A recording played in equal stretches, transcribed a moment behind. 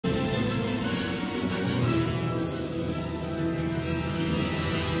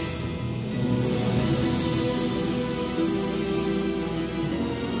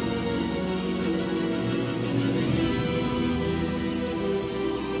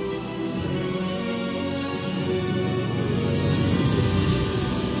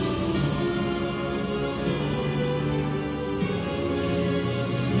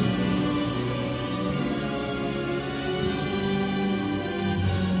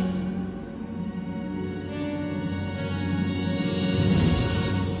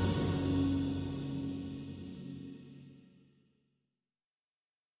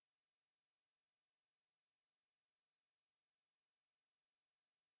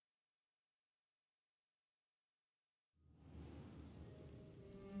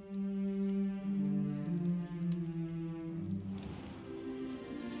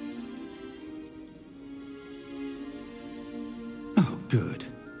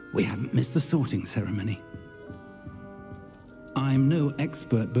We haven't missed the sorting ceremony. I'm no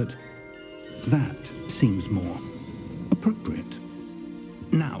expert, but that seems more appropriate.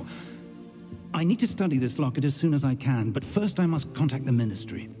 Now, I need to study this locket as soon as I can, but first I must contact the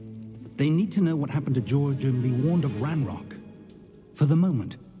Ministry. They need to know what happened to George and be warned of Ranrock. For the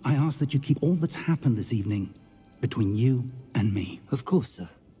moment, I ask that you keep all that's happened this evening between you and me. Of course, sir.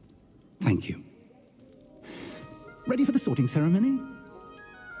 Thank you. Ready for the sorting ceremony?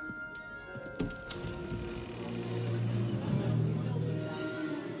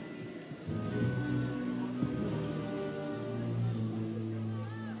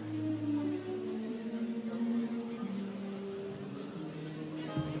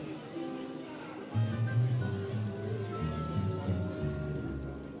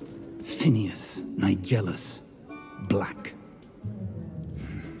 Phineas, Nigellus, Black.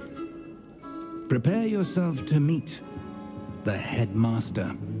 Prepare yourself to meet the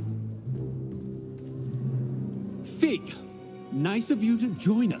headmaster. Fig, nice of you to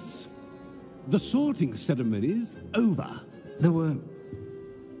join us. The sorting ceremony's over. There were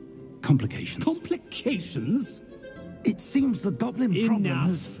complications. Complications? It seems the goblin problem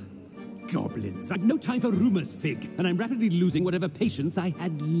has... Goblins. I've no time for rumors, Fig, and I'm rapidly losing whatever patience I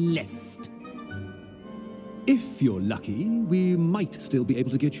had left. If you're lucky, we might still be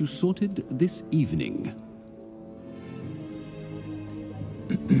able to get you sorted this evening.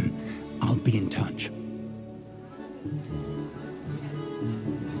 I'll be in touch.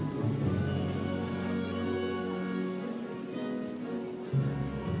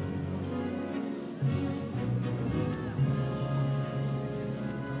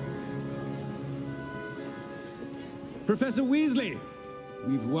 Professor Weasley,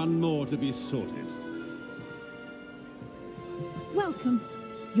 we've one more to be sorted. Welcome.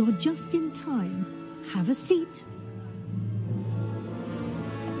 You're just in time. Have a seat.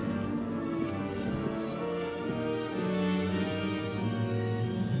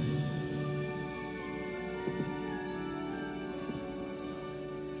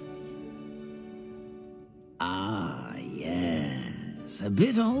 Ah, yes. A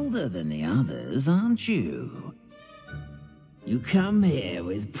bit older than the others, aren't you? You come here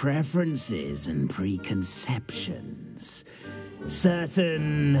with preferences and preconceptions.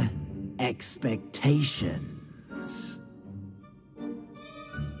 Certain expectations.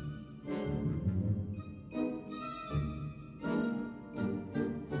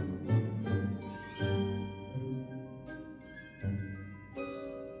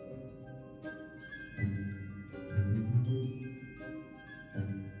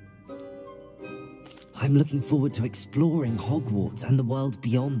 I'm looking forward to exploring Hogwarts and the world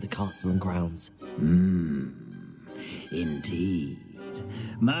beyond the castle and grounds. Indeed.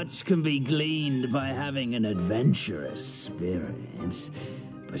 Much can be gleaned by having an adventurous spirit,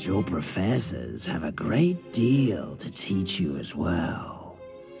 but your professors have a great deal to teach you as well.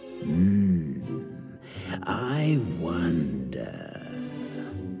 I wonder...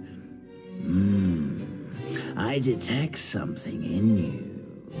 I detect something in you.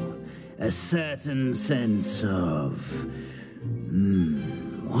 A certain sense of...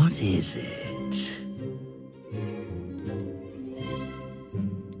 what is it?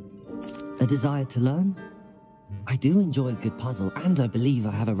 A desire to learn? I do enjoy a good puzzle, and I believe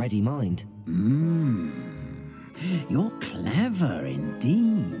I have a ready mind. You're clever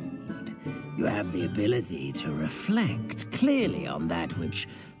indeed. You have the ability to reflect clearly on that which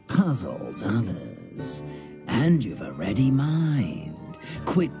puzzles others. And you've a ready mind,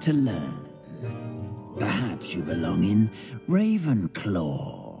 quick to learn. Perhaps you belong in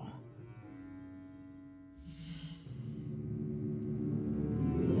Ravenclaw.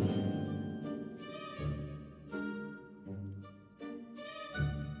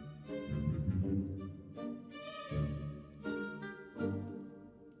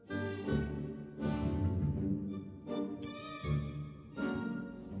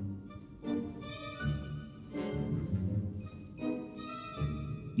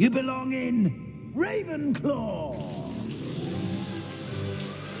 You belong in Ravenclaw!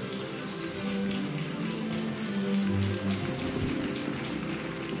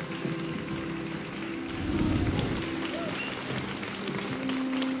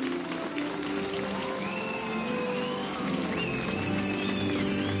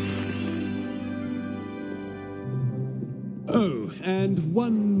 Oh, and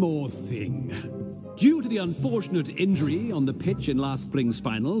one more thing. Due to the unfortunate injury on the pitch in last spring's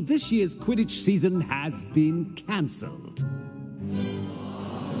final, this year's Quidditch season has been cancelled.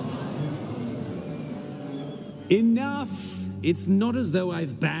 Enough! It's not as though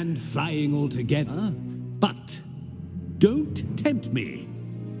I've banned flying altogether, but don't tempt me.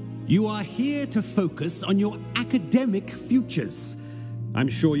 You are here to focus on your academic futures. I'm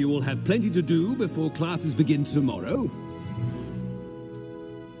sure you all have plenty to do before classes begin tomorrow.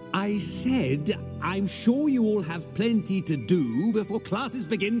 I said, I'm sure you all have plenty to do before classes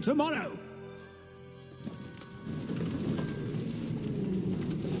begin tomorrow.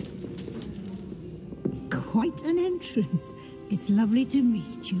 Quite an entrance. It's lovely to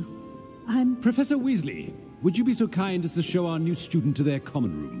meet you. Professor Weasley, would you be so kind as to show our new student to their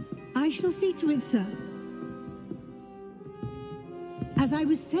common room? I shall see to it, sir. As I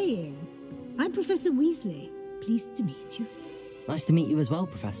was saying, I'm Professor Weasley. Pleased to meet you. Nice to meet you as well,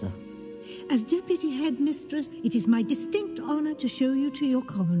 Professor. As Deputy Headmistress, it is my distinct honor to show you to your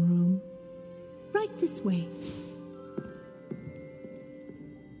common room. Right this way.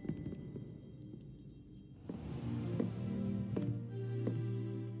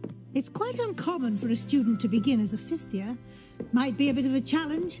 It's quite uncommon for a student to begin as a fifth year. Might be a bit of a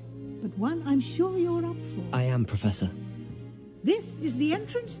challenge, but one I'm sure you're up for. I am, Professor. This is the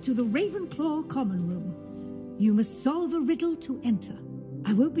entrance to the Ravenclaw Common Room. You must solve a riddle to enter.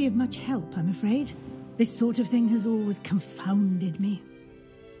 I won't be of much help, I'm afraid. This sort of thing has always confounded me.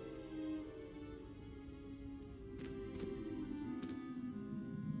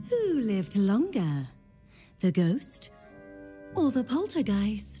 Who lived longer? The ghost or the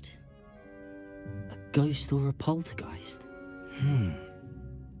poltergeist? A ghost or a poltergeist?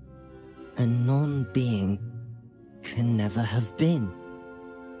 A non-being can never have been.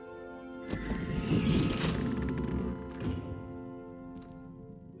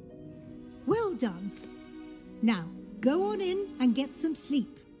 Well done. Now, go on in and get some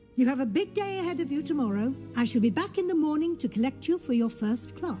sleep. You have a big day ahead of you tomorrow. I shall be back in the morning to collect you for your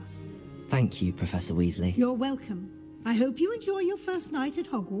first class. Thank you, Professor Weasley. You're welcome. I hope you enjoy your first night at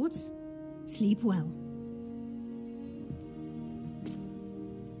Hogwarts. Sleep well.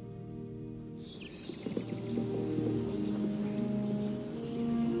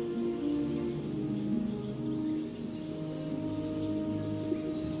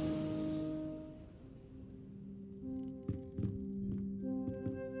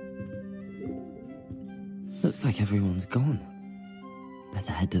 Looks like everyone's gone.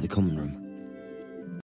 Better head to the common room.